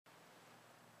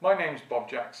My name's Bob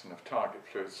Jackson of Target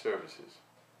Fluid Services,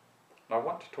 and I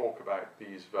want to talk about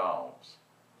these valves.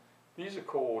 These are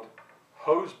called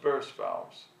hose burst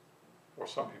valves, or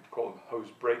some people call them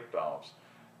hose break valves,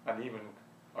 and even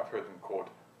I've heard them called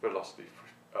velocity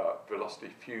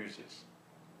fuses.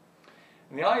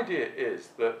 And the idea is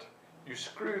that you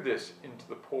screw this into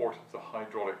the port of the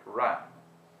hydraulic ram,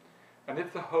 and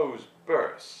if the hose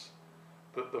bursts,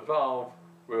 that the valve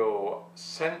will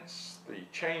sense the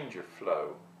change of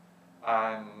flow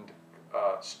and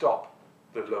stop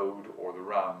the load or the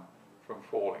ram from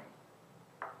falling.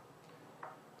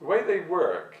 The way they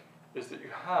work is that you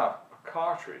have a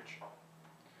cartridge,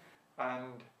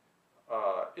 and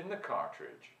in the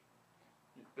cartridge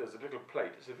there's a little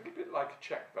plate. It's a little bit like a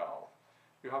check valve.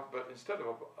 But instead of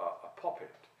a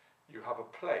poppet, you have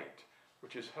a plate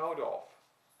which is held off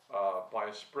by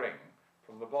a spring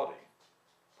from the body.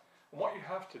 And what you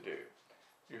have to do,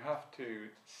 you have to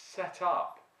set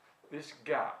up this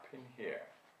gap in here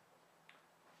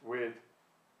with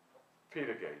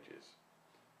feeler gauges.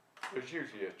 There's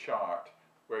usually a chart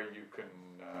where you can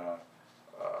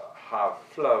have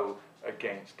flow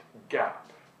against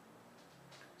gap.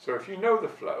 So if you know the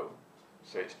flow,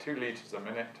 say it's 2 litres a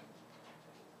minute,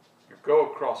 you go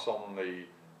across on the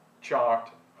chart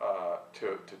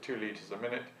to 2 litres a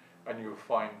minute, and you'll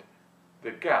find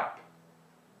the gap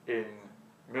in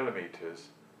millimetres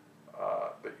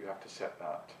that you have to set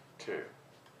that to.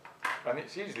 And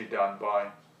it's easily done by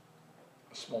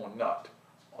a small nut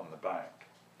on the back.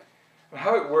 And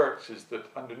how it works is that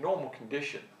under normal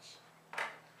conditions,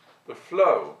 the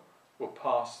flow will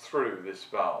pass through this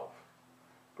valve.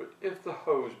 But if the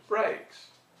hose breaks,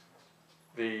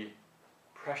 the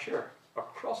pressure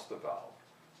across the valve,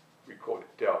 we call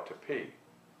it delta P,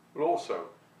 will also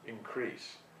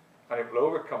increase, and it will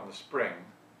overcome the spring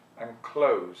and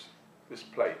close this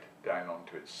plate down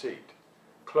onto its seat,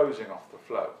 closing off the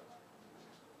flow.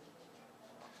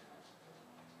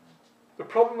 The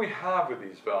problem we have with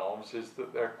these valves is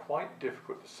that they're quite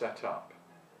difficult to set up.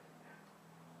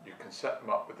 You can set them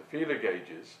up with the feeler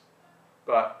gauges,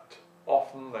 but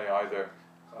often they either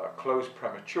close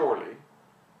prematurely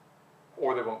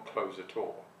or they won't close at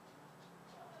all.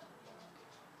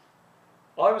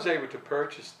 I was able to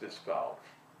purchase this valve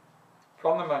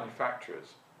from the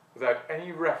manufacturers without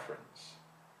any reference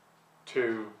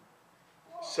to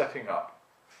setting up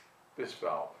this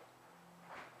valve.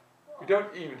 We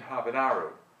don't even have an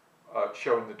arrow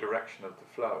showing the direction of the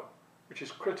flow, which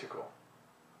is critical.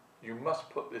 You must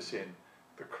put this in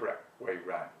the correct way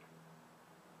round.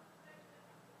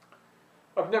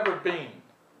 I've never been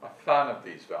a fan of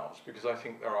these valves because I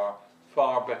think there are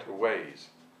far better ways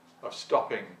of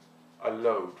stopping a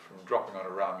load from dropping on a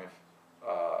ram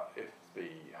if the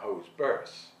hose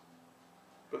bursts.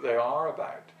 But they are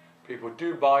about. People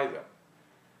do buy them,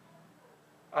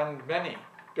 and many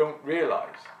don't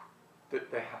realise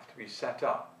that they have to be set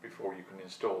up before you can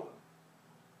install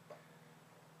them.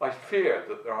 I fear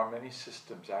that there are many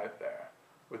systems out there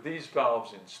with these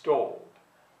valves installed,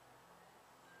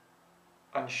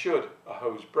 and should a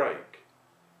hose break,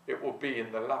 it will be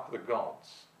in the lap of the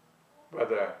gods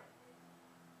whether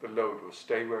the load will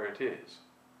stay where it is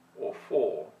or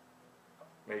fall,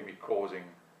 maybe causing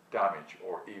damage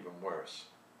or even worse,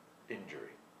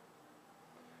 injury.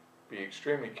 Be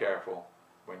extremely careful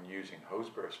when using hose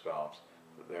burst valves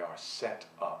that they are set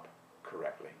up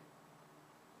correctly.